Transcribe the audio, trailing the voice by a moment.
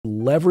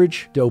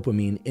leverage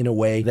dopamine in a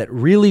way that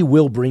really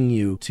will bring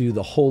you to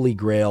the holy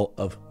grail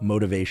of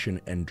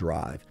motivation and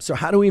drive. So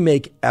how do we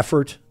make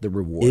effort the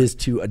reward? Is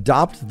to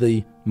adopt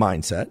the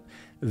mindset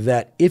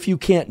that if you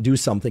can't do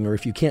something or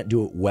if you can't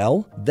do it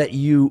well, that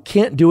you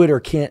can't do it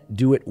or can't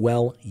do it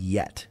well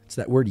yet. It's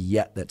that word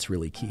yet that's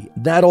really key.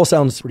 That all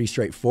sounds pretty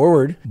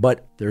straightforward,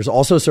 but there's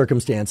also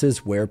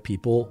circumstances where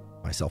people,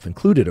 myself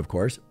included, of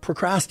course,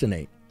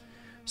 procrastinate.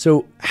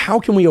 So how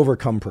can we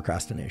overcome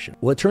procrastination?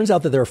 Well, it turns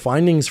out that there are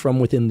findings from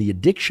within the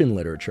addiction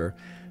literature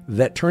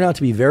that turn out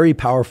to be very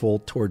powerful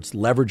towards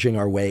leveraging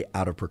our way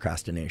out of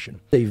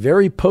procrastination. A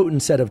very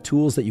potent set of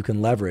tools that you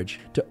can leverage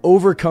to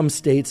overcome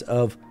states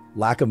of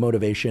lack of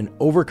motivation,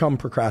 overcome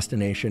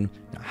procrastination.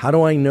 Now, how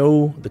do I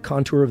know the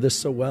contour of this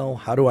so well?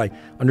 How do I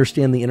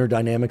understand the inner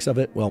dynamics of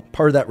it? Well,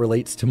 part of that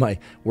relates to my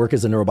work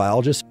as a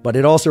neurobiologist, but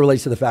it also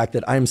relates to the fact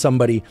that I'm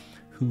somebody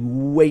who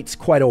waits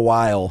quite a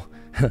while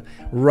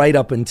right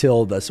up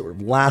until the sort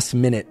of last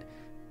minute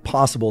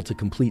possible to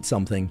complete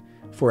something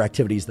for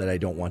activities that I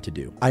don't want to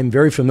do. I'm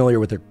very familiar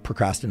with the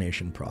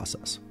procrastination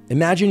process.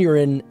 Imagine you're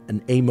in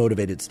an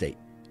amotivated state.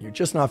 You're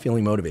just not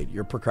feeling motivated.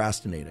 You're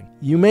procrastinating.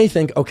 You may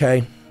think,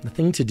 okay, the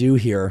thing to do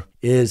here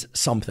is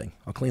something.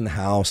 I'll clean the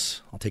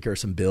house. I'll take care of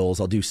some bills.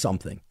 I'll do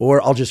something.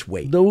 Or I'll just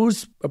wait.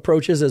 Those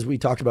approaches, as we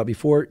talked about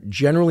before,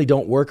 generally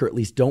don't work, or at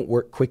least don't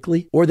work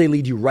quickly. Or they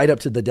lead you right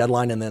up to the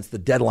deadline, and that's the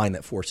deadline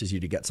that forces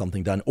you to get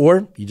something done.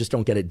 Or you just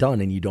don't get it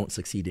done and you don't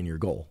succeed in your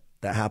goal.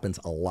 That happens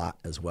a lot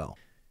as well.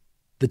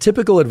 The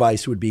typical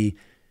advice would be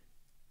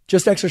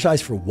just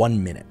exercise for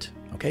 1 minute.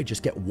 Okay,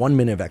 just get 1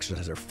 minute of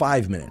exercise or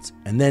 5 minutes,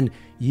 and then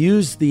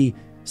use the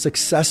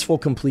successful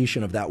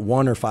completion of that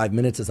 1 or 5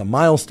 minutes as a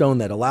milestone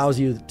that allows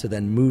you to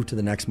then move to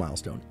the next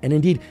milestone. And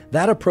indeed,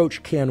 that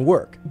approach can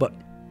work. But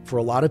for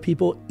a lot of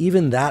people,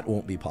 even that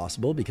won't be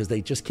possible because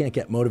they just can't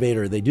get motivated,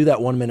 or they do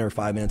that 1 minute or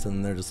 5 minutes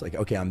and they're just like,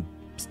 okay, I'm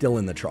still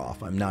in the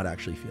trough. I'm not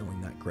actually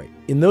feeling that great.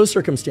 In those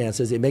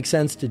circumstances, it makes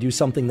sense to do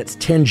something that's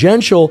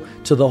tangential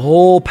to the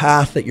whole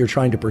path that you're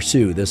trying to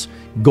pursue, this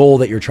goal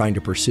that you're trying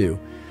to pursue,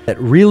 that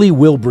really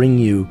will bring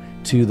you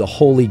to the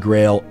holy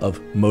grail of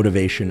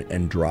motivation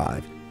and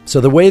drive. So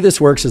the way this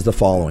works is the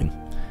following.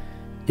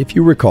 If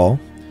you recall,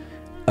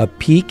 a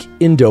peak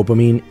in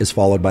dopamine is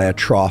followed by a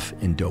trough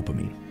in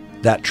dopamine.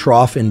 That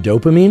trough in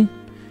dopamine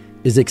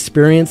is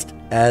experienced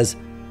as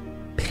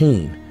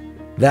pain.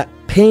 That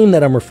pain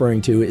that I'm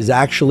referring to is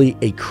actually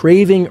a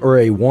craving or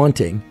a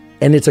wanting,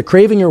 and it's a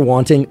craving or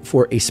wanting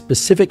for a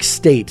specific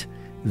state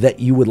that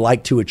you would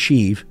like to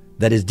achieve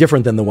that is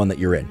different than the one that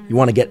you're in. You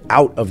want to get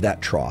out of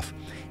that trough.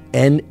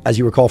 And as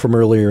you recall from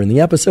earlier in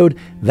the episode,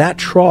 that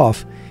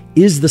trough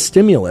is the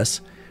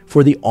stimulus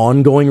for the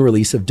ongoing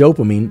release of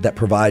dopamine that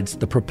provides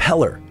the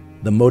propeller,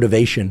 the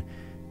motivation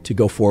to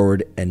go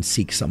forward and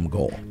seek some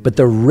goal. But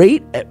the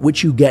rate at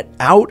which you get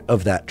out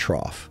of that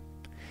trough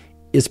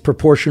is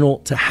proportional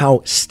to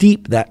how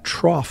steep that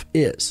trough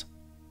is.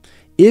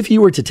 If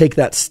you were to take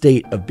that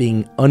state of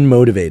being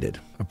unmotivated,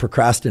 of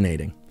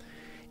procrastinating,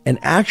 and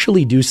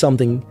actually do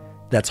something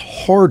that's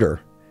harder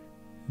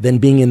than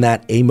being in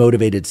that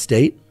amotivated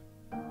state,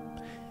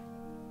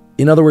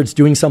 in other words,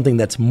 doing something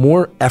that's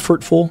more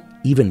effortful,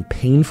 even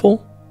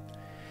painful,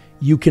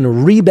 you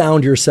can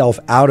rebound yourself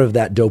out of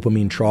that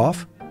dopamine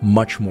trough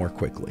much more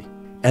quickly.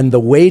 And the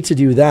way to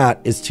do that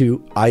is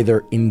to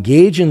either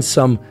engage in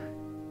some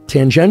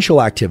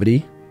tangential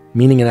activity,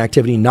 meaning an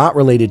activity not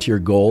related to your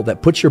goal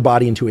that puts your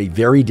body into a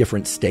very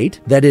different state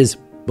that is,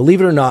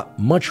 believe it or not,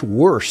 much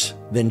worse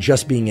than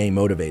just being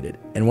amotivated.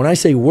 And when I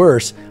say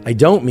worse, I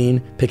don't mean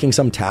picking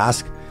some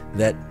task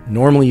that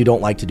normally you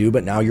don't like to do,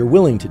 but now you're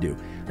willing to do.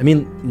 I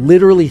mean,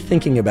 literally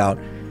thinking about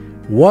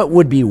what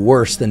would be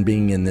worse than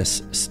being in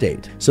this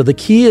state. So the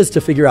key is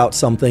to figure out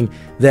something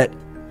that,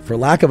 for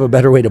lack of a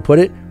better way to put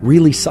it,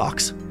 really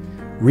sucks,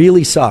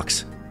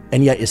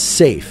 and yet is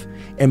safe.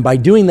 And by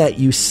doing that,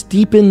 you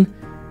steepen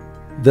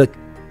the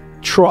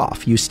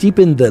trough, you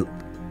steepen the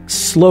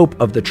slope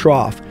of the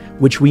trough,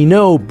 which we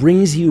know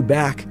brings you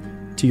back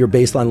to your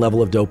baseline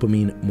level of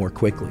dopamine more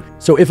quickly.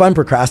 So if I'm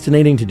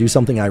procrastinating to do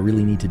something I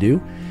really need to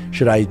do,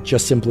 should I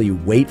just simply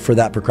wait for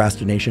that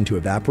procrastination to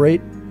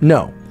evaporate?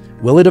 No.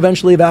 Will it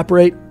eventually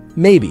evaporate?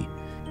 Maybe.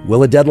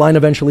 Will a deadline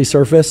eventually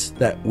surface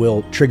that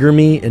will trigger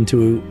me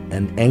into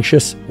an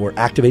anxious or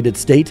activated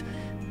state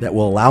that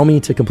will allow me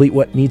to complete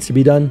what needs to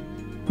be done?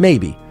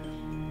 Maybe.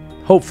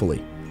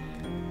 Hopefully.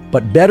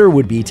 But better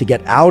would be to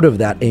get out of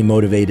that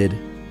amotivated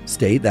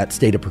state, that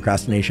state of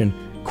procrastination,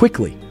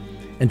 quickly.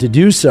 And to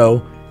do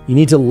so, you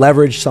need to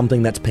leverage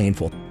something that's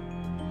painful.